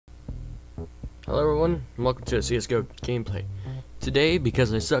Hello everyone, and welcome to a CSGO gameplay. Today,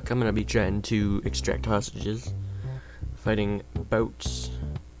 because I suck, I'm gonna be trying to extract hostages, fighting boats.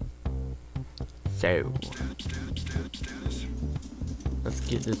 So, let's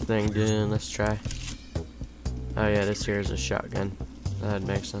get this thing done, let's try. Oh yeah, this here is a shotgun. That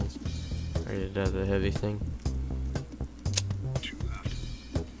makes sense. Ready to do the heavy thing.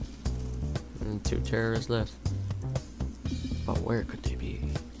 And 2 terrorists left. But where could they be?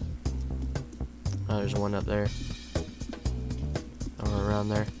 Oh, there's one up there. Or around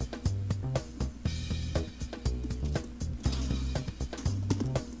there.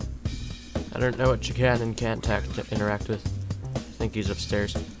 I don't know what you can and can't interact with. I think he's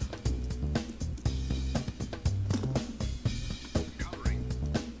upstairs.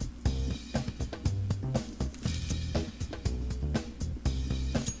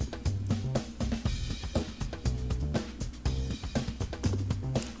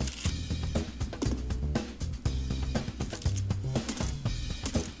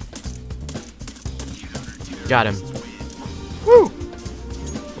 Got him. Woo!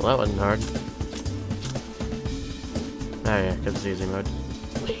 Well, that wasn't hard. Oh yeah, because it's easy mode.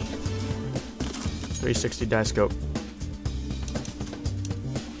 360 die scope.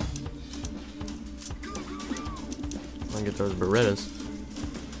 I'll get those Berettas.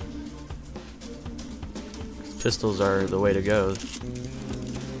 Pistols are the way to go.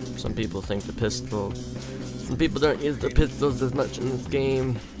 Some people think the pistol. Some people don't use the pistols as much in this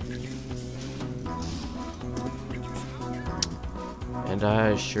game. And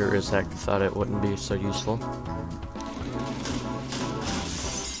I sure as heck thought it wouldn't be so useful.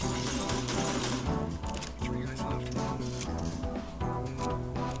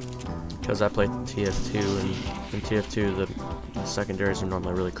 Because I played TF2, and in TF2 the secondaries are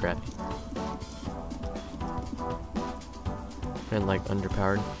normally really crappy. And like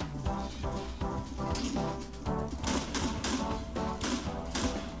underpowered.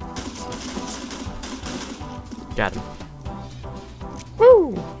 Got him.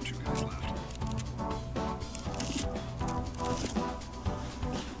 Woo!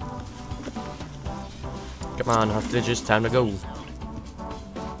 Come on, hostages, time to go.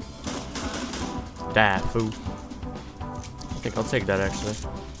 Die, fool. I think I'll take that actually.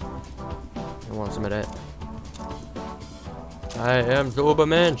 I want some of that. I am the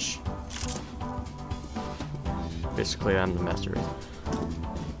Obermensch. Basically, I'm the master race.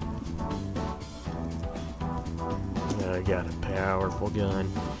 I got a powerful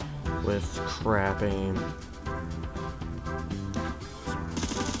gun with crap aim.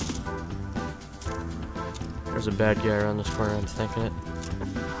 There's a bad guy around this corner, I'm thinking it.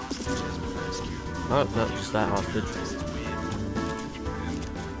 Oh, no, just that hostage.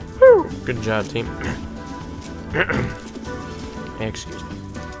 Woo! Good job, team. Excuse me.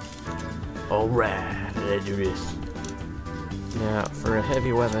 Alright, let's do this. Now, for a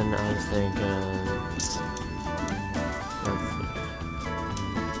heavy weapon, I was thinking...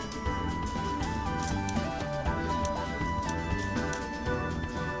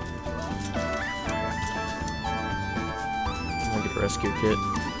 rescue kit,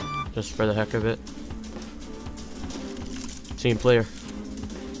 just for the heck of it. Team player.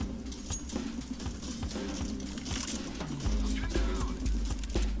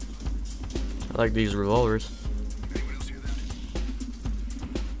 I like these revolvers.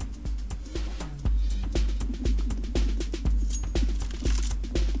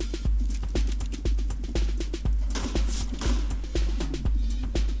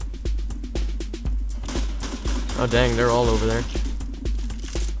 Oh dang, they're all over there.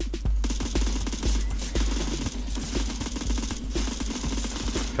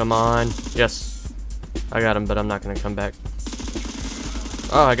 Come on. Yes. I got him, but I'm not going to come back.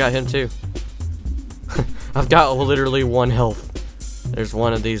 Oh, I got him too. I've got literally 1 health. There's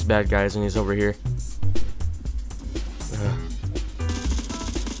one of these bad guys and he's over here.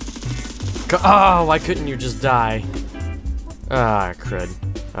 Oh, why couldn't you just die? Ah, crud.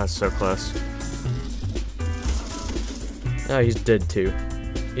 I was so close. Oh, he's dead too.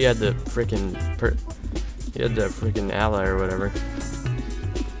 He had the freaking ally or whatever.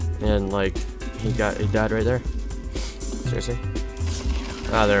 And like he died right there. Seriously?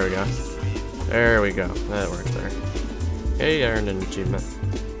 Ah, there we go. There we go. That works there. Hey, I earned an achievement.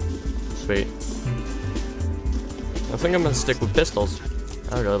 Sweet. I think I'm gonna stick with pistols.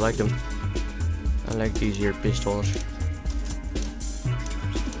 I really like them. I like these here pistols. I'm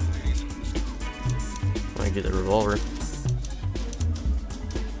gonna get the revolver.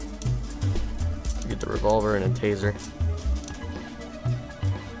 Get the revolver and a taser.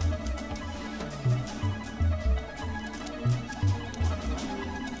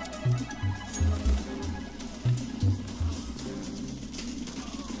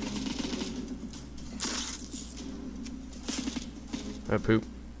 Oh, poop.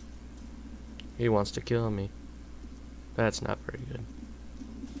 He wants to kill me. That's not very good.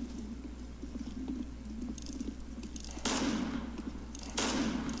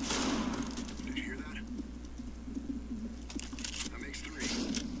 Did you hear that? That makes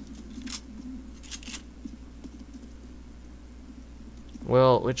 3.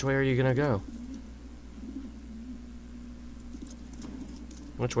 Well, which way are you gonna go?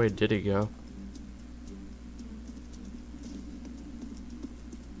 Which way did he go?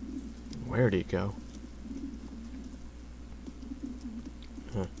 Where'd he go?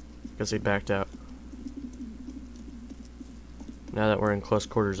 Huh. Guess he backed out. Now that we're in close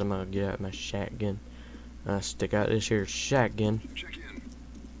quarters, I'm gonna get out my shotgun. Stick out this here shotgun. Check in.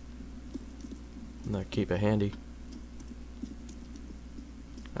 I'm gonna keep it handy.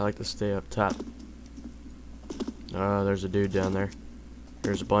 I like to stay up top. Oh, there's a dude down there.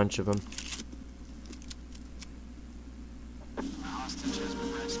 There's a bunch of them. Hostage has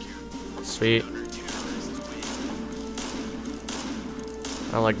been rescued. Sweet.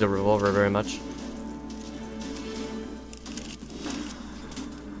 I don't like the revolver very much.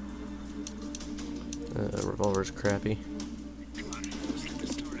 The revolver's crappy. Come on, let's get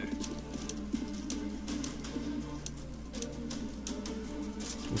this started.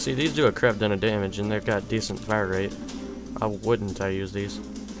 You see, these do a crap ton of damage, and they've got decent fire rate. Why wouldn't I use these?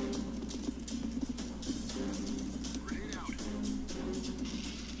 Grenade out.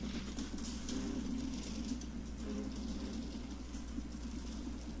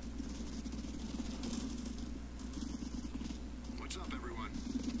 What's up, everyone?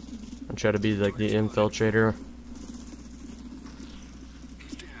 I try to be like the infiltrator.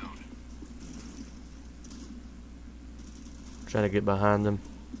 He's down. Try to get behind them.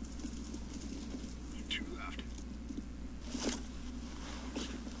 2 left.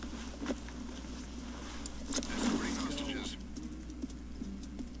 Escorting hostages.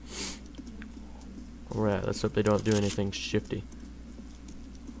 Alright, let's hope they don't do anything shifty.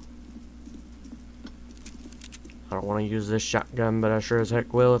 I don't want to use this shotgun, but I sure as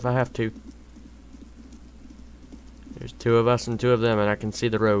heck will if I have to. There's 2 of us and 2 of them, and I can see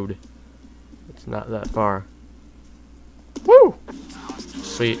the road. It's not that far. Woo!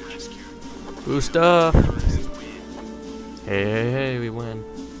 Sweet. Ooh, stuff! Hey, hey, hey, we win.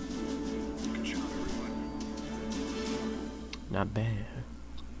 Good job, everyone. Not bad.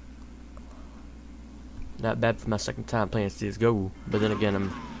 Not bad for my second time playing CSGO, but then again,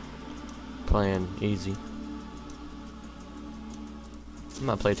 I'm playing easy. I'm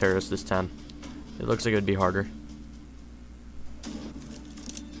gonna play terrorist this time. It looks like it would be harder.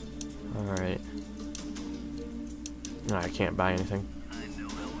 Alright. No, I can't buy anything. I know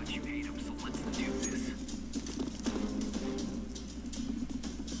how much you hate him, so let's do this.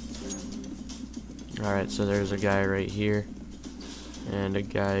 Alright, so there's a guy right here. And a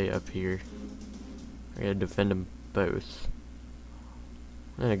guy up here. I gotta defend them both.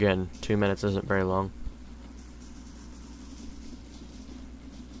 And again, 2 minutes isn't very long.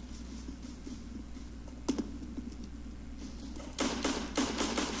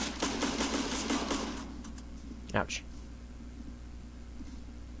 Ouch.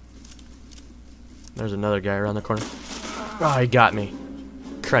 There's another guy around the corner. Oh, he got me.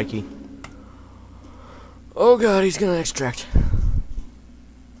 Crikey. Oh god, he's gonna extract.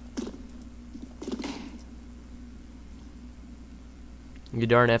 You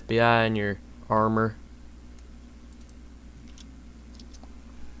darn FBI and your armor.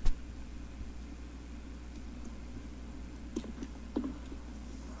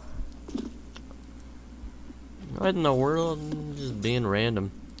 What in the world? I'm just being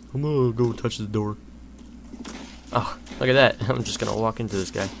random. I'm gonna go touch the door. Oh, look at that. I'm just gonna walk into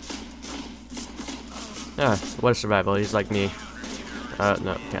this guy. Ah, what a survival. He's like me.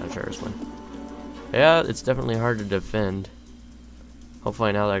 No, counter-terrorist one. Yeah, it's definitely hard to defend.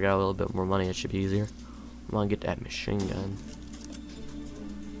 Hopefully now that I got a little bit more money, it should be easier. I'm gonna get that machine gun.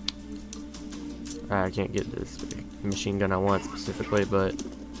 I can't get this machine gun I want specifically, but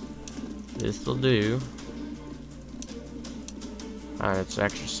this will do. Alright, its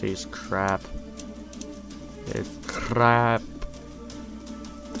accuracy is crap. It's crap.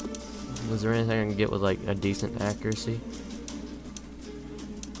 Was there anything I can get with like a decent accuracy?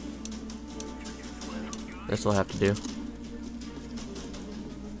 This will have to do.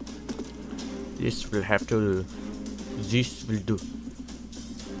 This will have to do. This will do.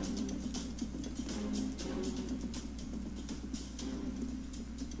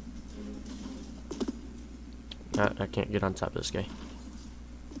 I can't get on top of this guy.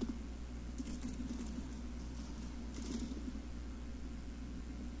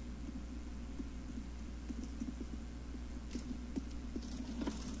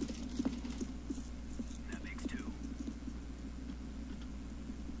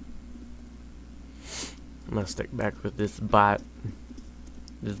 I'm gonna stick back with this bot.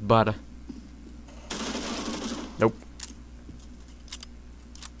 This butter. Nope.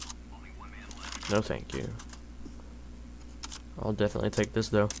 Only one man left. No thank you. I'll definitely take this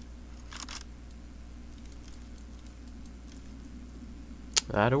though.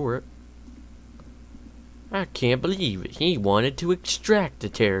 That'll work. I can't believe it. He wanted to extract the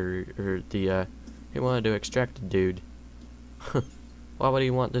he wanted to extract the dude. Why would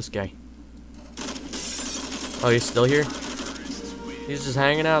he want this guy? Oh, he's still here? He's just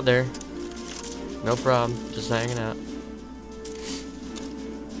hanging out there. No problem. Just hanging out.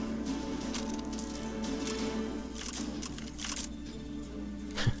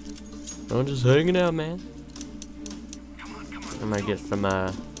 I'm just hanging out, man. I might get some,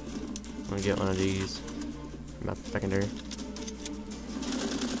 I'm gonna get one of these. My secondary.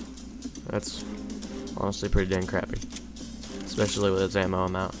 That's honestly pretty dang crappy. Especially with its ammo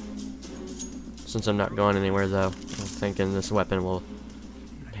amount. Since I'm not going anywhere though, I'm thinking this weapon will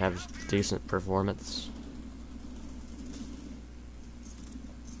have decent performance.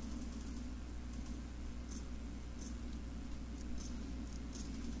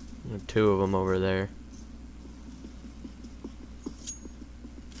 There are 2 of them over there.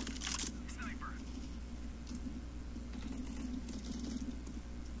 Sniper.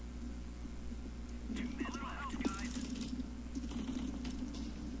 Two men left,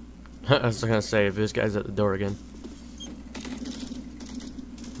 guys. I was gonna say, if this guy's at the door again,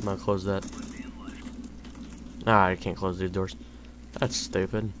 I'm gonna close that. One man left. Ah, I can't close these doors. That's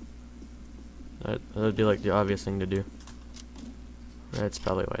stupid. That would be like the obvious thing to do. That's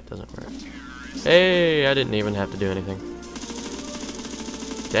probably why it doesn't work. Hey, I didn't even have to do anything.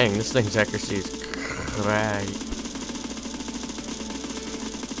 Dang, this thing's accuracy is great.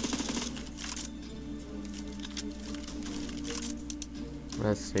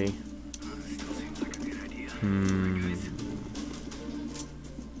 Let's see. Still seems like a good idea.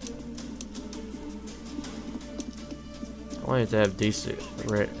 I want it to have decent,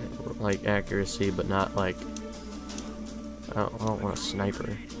 like, accuracy, but not like. I don't want a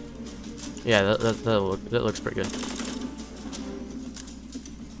sniper. Yeah, that looks pretty good.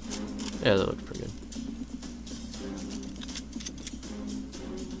 Yeah, that looks pretty good.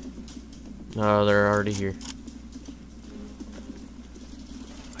 No, they're already here.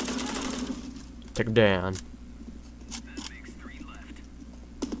 Take them down. That makes 3 left.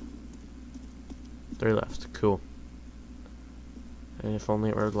 3 left. Cool. And if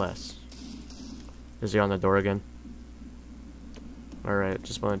only it were less. Is he on the door again? Alright,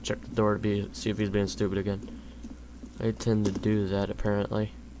 just want to check the door to see if he's being stupid again. I tend to do that,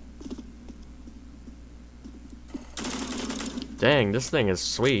 apparently. Dang, this thing is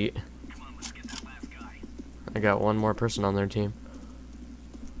sweet. Come on, let's get that last guy. I got 1 more person on their team.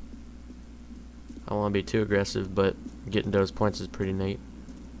 I don't want to be too aggressive, but getting those points is pretty neat.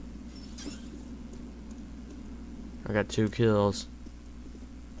 I got 2 kills.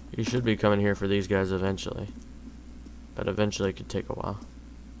 You should be coming here for these guys eventually. But eventually it could take a while.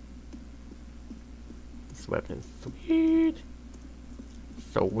 This weapon's sweet.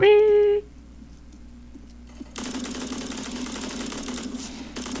 Sweet.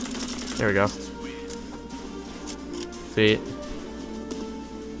 There we go. Feet.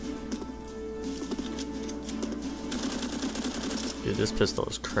 Dude, this pistol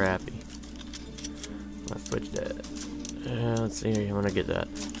is crappy. Let's switch that. Let's see, I want to get that.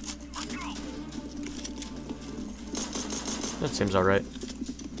 That seems alright.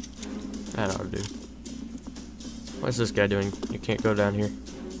 That ought to do. What's this guy doing? You can't go down here.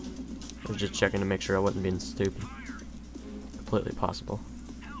 I was just checking to make sure I wasn't being stupid. Completely possible.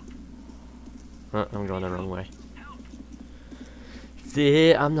 Oh, I'm going the wrong way.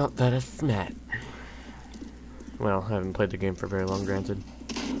 See, I'm not that smart. Well, I haven't played the game for very long, granted.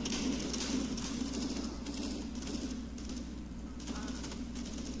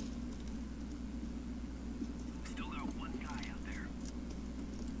 Still got 1 guy out there.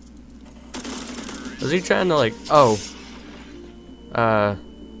 Was he trying to like, oh,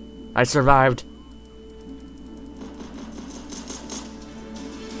 I survived.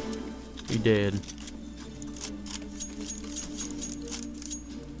 He did.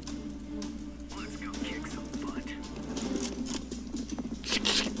 Let's go kick some butt.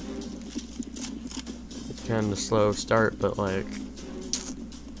 It's kind of a slow start, but like,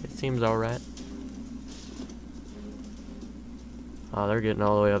 it seems alright. Oh, they're getting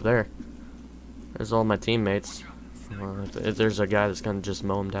all the way up there. There's all my teammates. Well, if there's a guy that's gonna just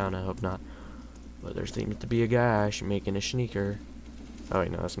mow him down, I hope not. But there seems to be a guy making a sneaker. Oh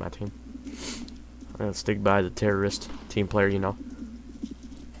wait, no, that's my team. I'm gonna stick by the terrorist team player, you know.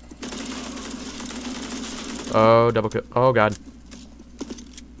 Oh, double kill. Oh, God.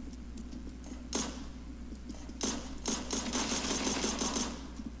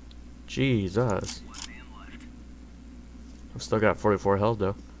 Jesus. I've still got 44 health,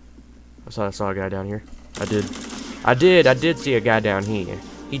 though. I saw a guy down here. I did see a guy down here.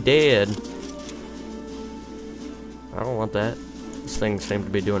 He did. I don't want that. This thing seems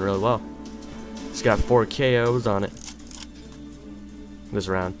to be doing really well. It's got 4 KOs on it. This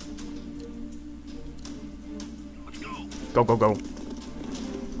round. Let's go. Go, go, go.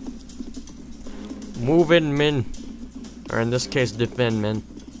 Move in, men. Or in this case, defend, men.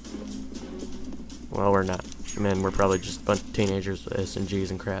 Well, we're not. Men, we're probably just a bunch of teenagers with SMGs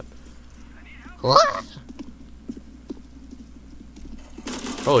and crap. What?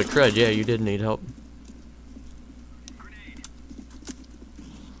 Holy crud, yeah, you did need help. Grenade.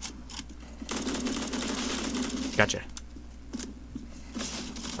 Gotcha.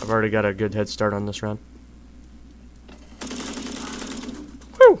 I've already got a good head start on this round.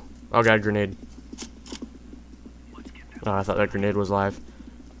 Woo! Oh, got a grenade. Let's get that. Oh, I thought that grenade was live.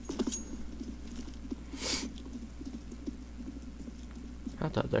 I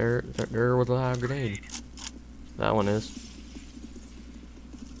thought there was a live grenade. That one is.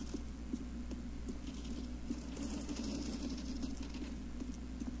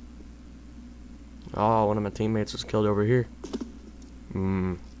 Oh, one of my teammates was killed over here.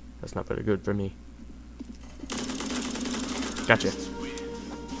 That's not very good for me. Gotcha.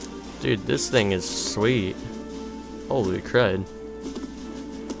 Dude, this thing is sweet. Holy crud.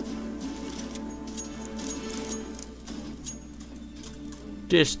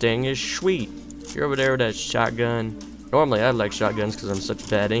 This thing is sweet. You're over there with that shotgun. Normally I like shotguns because I'm such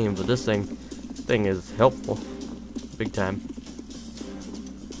bad aim, but this thing is helpful. Big time.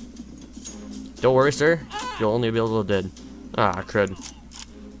 Don't worry, sir. You'll only be a little dead. Ah, crud.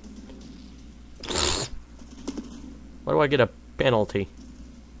 Why do I get a penalty?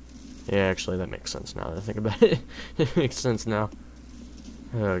 Yeah, actually, that makes sense now that I think about it. It makes sense now.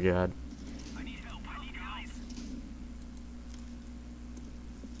 Oh, God. I need help. I need guys.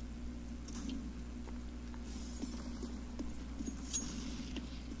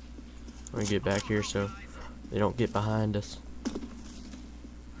 I'm gonna get back here so they don't get behind us.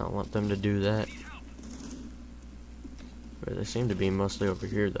 I don't want them to do that. But they seem to be mostly over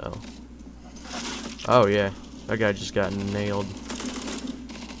here, though. Oh, yeah. That guy just got nailed.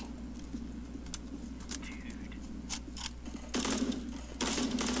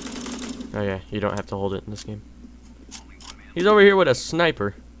 Oh, yeah. You don't have to hold it in this game. He's over here with a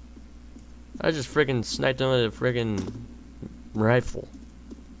sniper. I just freaking sniped him with a freaking rifle.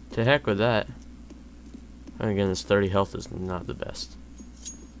 To heck with that. And again, this 30 health is not the best.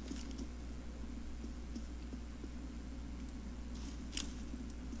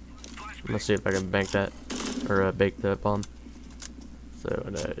 Let's see if I can bank that, or bake that bomb, so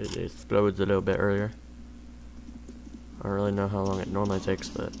that it explodes a little bit earlier. I don't really know how long it normally takes,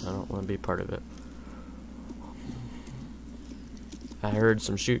 but I don't want to be part of it. I heard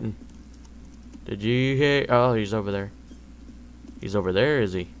some shooting. Did you hear? Oh, he's over there. He's over there,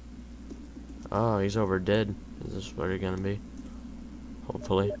 is he? Oh, he's over dead. Is this what it's gonna be?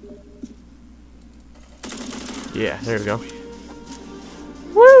 Hopefully. Yeah, there we go.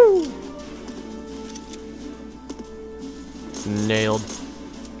 Woo! Nailed.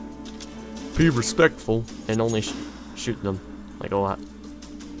 Be respectful and only shoot them like a lot.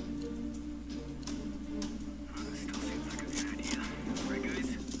 Still seems like a good idea. Right,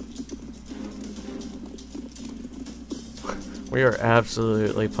 guys? We are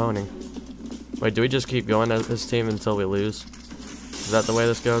absolutely pwning. Wait, do we just keep going as this team until we lose? Is that the way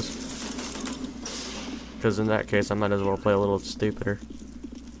this goes? Because in that case, I might as well play a little stupider.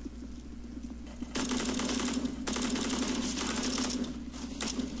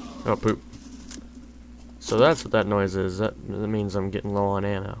 Oh, poop. So that's what that noise is. That means I'm getting low on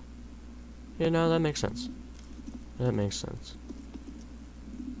ammo. Yeah, no, that makes sense. That makes sense.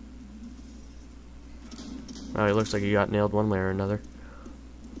 Oh, he looks like he got nailed one way or another.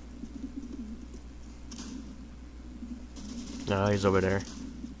 No, he's over there.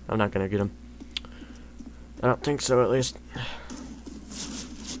 I'm not gonna get him. I don't think so, at least.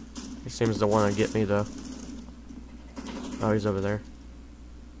 He seems to want to get me, though. Oh, he's over there.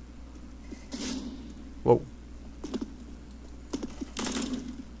 Whoa.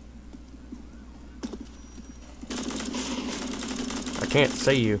 I can't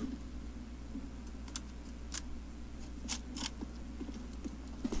see you.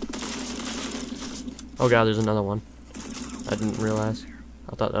 Oh god, there's another one. I didn't realize.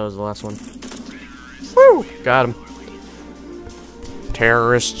 I thought that was the last one. Woo! Got him.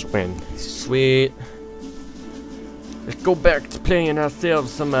 Terrorists win. Sweet. Let's go back to playing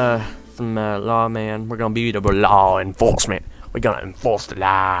ourselves some lawman. We're gonna be the law enforcement. We're gonna enforce the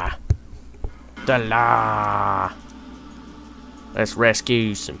law. The law. Let's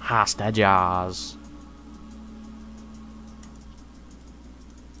rescue some hostages.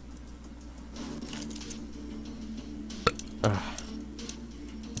 I'm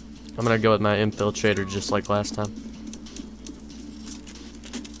gonna go with my infiltrator just like last time.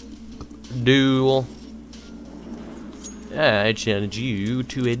 Duel. I challenge you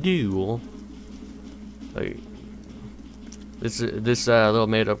to a duel. Like, this little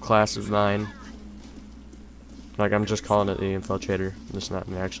made-up class of mine. Like, I'm just calling it the infiltrator. It's not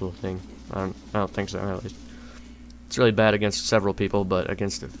an actual thing. I don't think so, at least. It's really bad against several people, but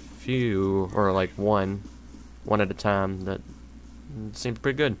against a few, or like one at a time, that seems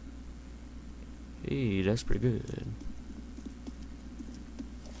pretty good. Hey, that's pretty good.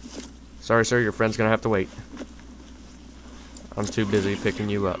 Sorry, sir, your friend's gonna have to wait. I'm too busy picking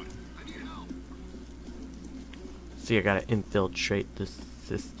you up. See, I gotta infiltrate the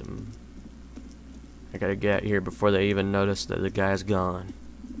system. I gotta get here before they even notice that the guy's gone.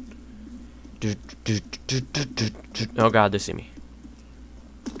 Oh god, they see me.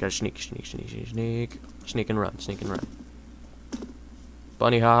 Gotta sneak. Sneak and run,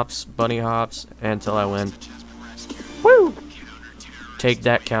 Bunny hops, until I win. Woo! Take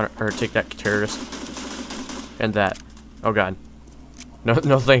that take that terrorist. And that. Oh god.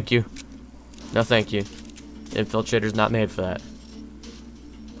 No thank you. No thank you. Infiltrator's not made for that.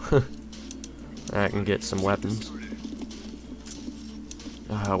 I can get some weapons.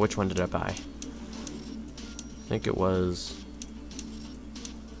 Which one did I buy? I think it was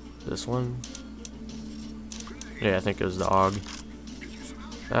this one. Yeah, I think it was the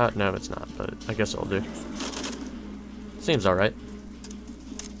AUG. No, it's not, but I guess it'll do. Seems alright.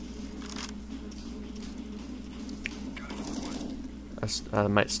 I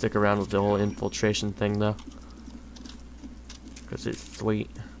might stick around with the whole infiltration thing though, because it's sweet.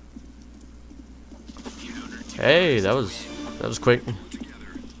 Hey, that was quick.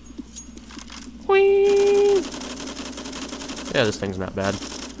 Whee! Yeah, this thing's not bad.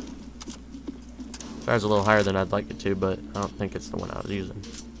 Fire's a little higher than I'd like it to, but I don't think it's the one I was using.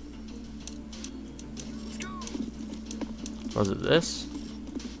 Was it this?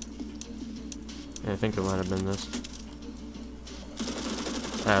 Yeah, I think it might have been this.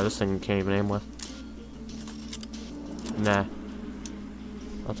 Ah, this thing you can't even aim with. Nah.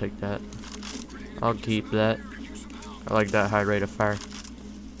 I'll take that. I'll keep that. I like that high rate of fire.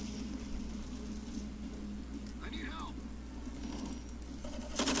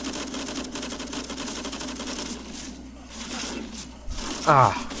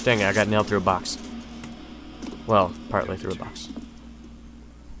 Ah, dang it, I got nailed through a box. Well, partly through a box.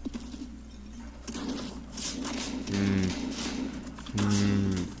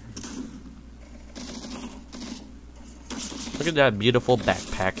 Look at that beautiful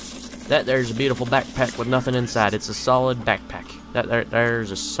backpack. That there's a beautiful backpack with nothing inside. It's a solid backpack. There's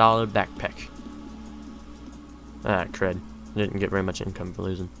a solid backpack. Ah, crud. Didn't get very much income for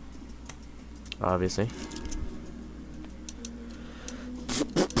losing. Obviously.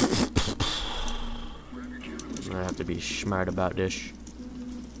 I have to be smart about this.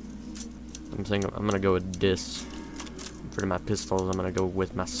 I'm thinking I'm gonna go with this. For my pistols, I'm gonna go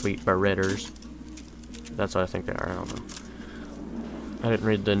with my sweet Berettas. That's what I think they are. I don't know. I didn't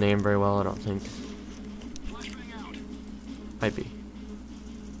read the name very well, I don't think. Might be.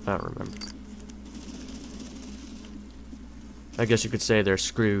 I don't remember. I guess you could say they're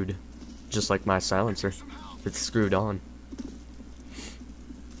screwed. Just like my silencer. It's screwed on.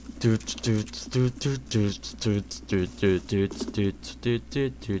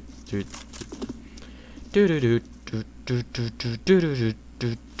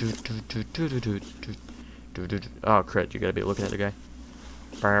 Oh crap, you gotta be looking at the guy.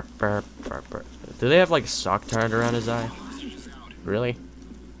 Do they have like sock tied around his eye? Really?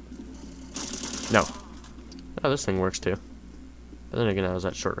 No. Oh, this thing works too. But then again, I was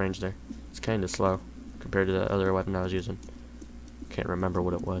at short range there. It's kinda slow compared to the other weapon I was using. Can't remember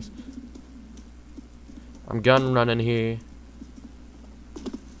what it was. I'm gun running here.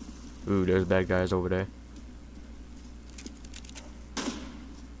 Ooh, there's bad guys over there.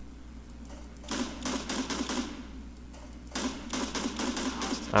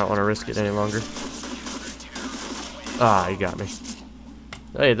 I don't want to risk it any longer. Ah, he got me.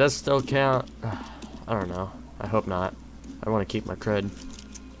 Hey, does still count? I don't know. I hope not. I want to keep my cred.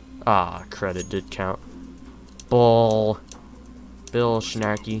 Ah, credit did count. Bull. Bill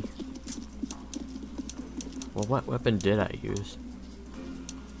Schnarky. Well, what weapon did I use?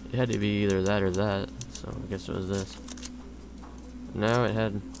 It had to be either that or that, so I guess it was this. No, it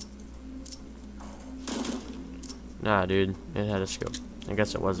had... Nah, dude. It had a scope. I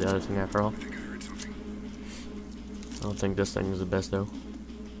guess it was the other thing after all. I think I heard something. I don't think this thing is the best, though.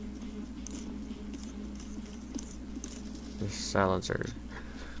 This silencer is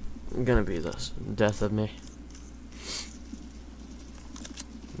gonna be the death of me.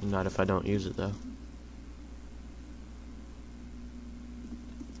 Not if I don't use it, though.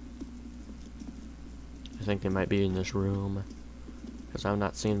 I think they might be in this room, because I'm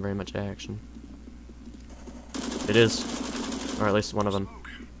not seeing very much action. It is. Or at least one of them.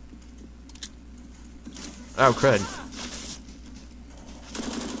 Oh, crud.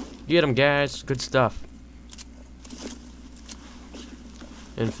 Get them, guys. Good stuff.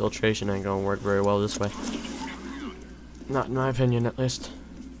 Infiltration ain't gonna work very well this way. Not in my opinion, at least.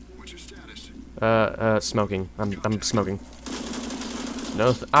 What's your status? Smoking. I'm smoking.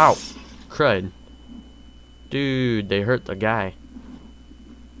 No ow! Crud. Dude, they hurt the guy.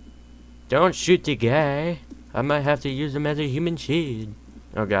 Don't shoot the guy. I might have to use him as a human shield.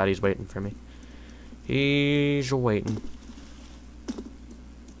 Oh god, he's waiting for me. He's waiting.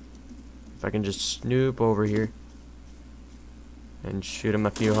 If I can just snoop over here and shoot him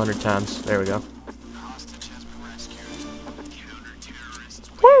a few hundred times. There we go.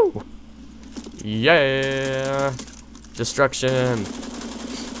 Woo! Yeah! Destruction!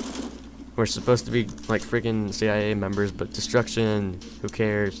 We're supposed to be like freaking CIA members, but destruction, who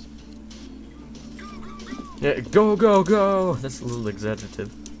cares? Yeah, go, go, go! That's a little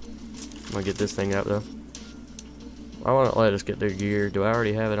exaggerative. I'm gonna get this thing out though. I won't let us get their gear. Do I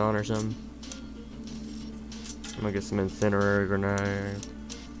already have it on or something? I'm gonna get some incendiary grenade.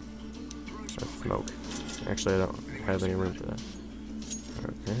 Or smoke. Actually, I don't have any room for that.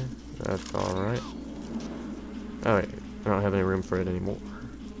 Okay, that's alright. Oh wait, I don't have any room for it anymore.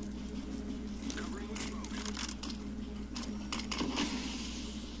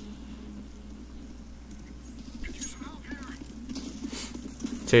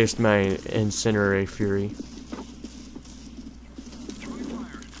 Taste my incendiary fury. Throwing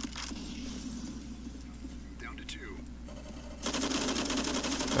fire. Down to 2.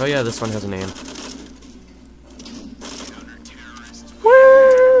 Oh yeah, this one has a name.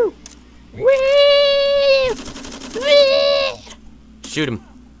 Woo! Woo! Shoot him.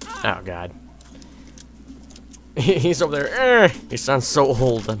 Oh god. He's over there. He sounds so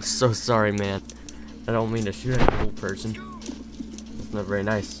old. I'm so sorry, man. I don't mean to shoot at an old person. It's not very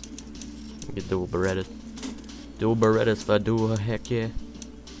nice. Get dual Berettas. Dual Berettas for dual, heck yeah.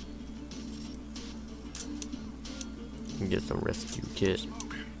 Get some rescue kit.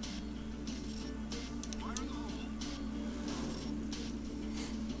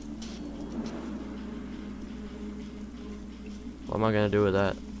 What am I gonna do with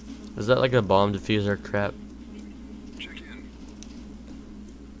that? Is that like a bomb diffuser crap? Check in.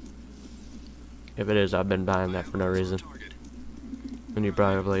 If it is, I've been buying that for no reason. Target. And you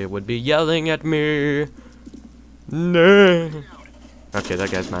probably would be yelling at me. No. Okay, that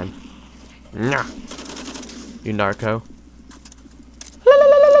guy's mine. Nah. You narco.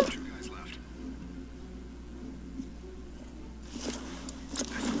 2 guys left.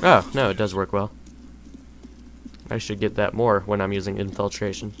 Oh, no, it does work well. I should get that more when I'm using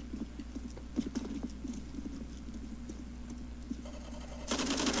infiltration.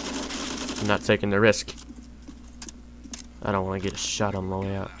 I'm not taking the risk. I don't want to get shot on the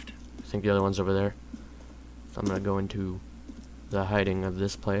way out. I think the other one's over there. So I'm gonna go into the hiding of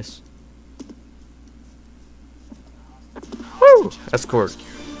this place. Woo! Escort.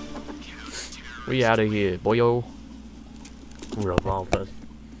 We out of here, boyo. Revolvers.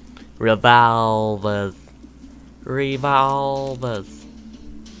 Revolvers. Revolvers.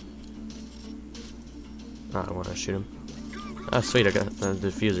 Oh, I want to shoot him. Oh, sweet, I got the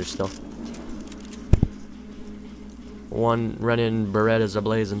diffuser still. One running Berettas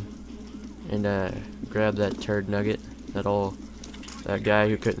ablazing. And grab that turd nugget. That guy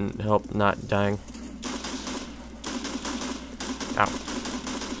who couldn't help not dying. Ow.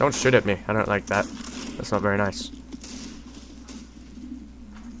 Don't shoot at me. I don't like that. That's not very nice.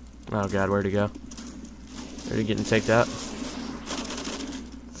 Oh god, where'd he go? Already getting taked out.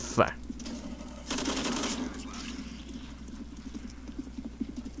 Fuck.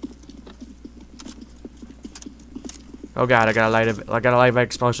 Oh god, I got a live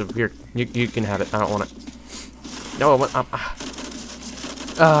explosive. Here, you can have it. I don't want it. No, I want.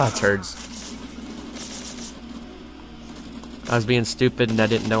 Turds. I was being stupid and I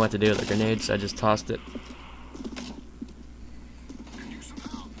didn't know what to do with the grenades, so I just tossed it.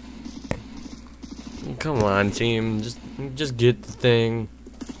 Come on, team. Just get the thing.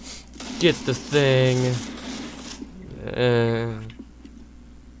 Get the thing.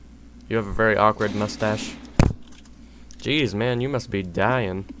 You have a very awkward mustache. Jeez, man, you must be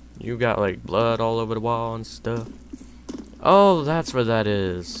dying. You got like blood all over the wall and stuff. Oh, that's what that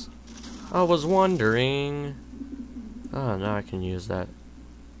is. I was wondering. Oh, now I can use that.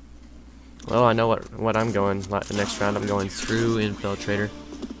 Well, I know what I'm going. The next round, I'm going through Infiltrator.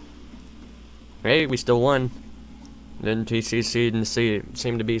 Hey, we still won. The NPCC and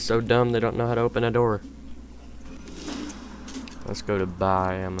seem to be so dumb they don't know how to open a door. Let's go to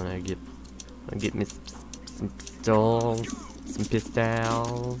buy. I'm gonna get me some pistols,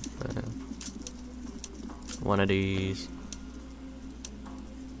 one of these,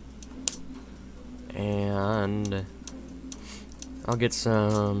 and I'll get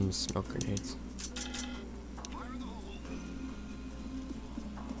some smoke grenades.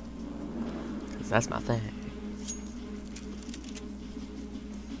 Cause that's my thing.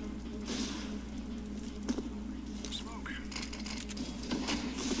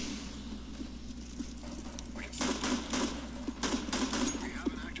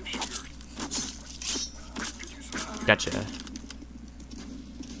 Gotcha.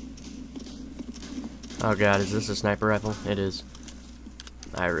 Oh god, is this a sniper rifle? It is.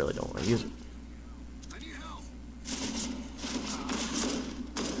 I really don't want to use it.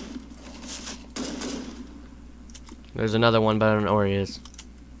 There's another one, but I don't know where he is.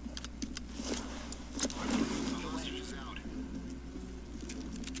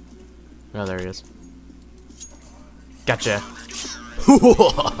 Oh, there he is. Gotcha.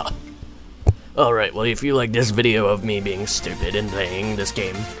 Alright, well, if you like this video of me being stupid and playing this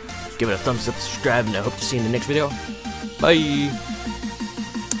game, give it a thumbs up, subscribe, and I hope to see you in the next video. Bye!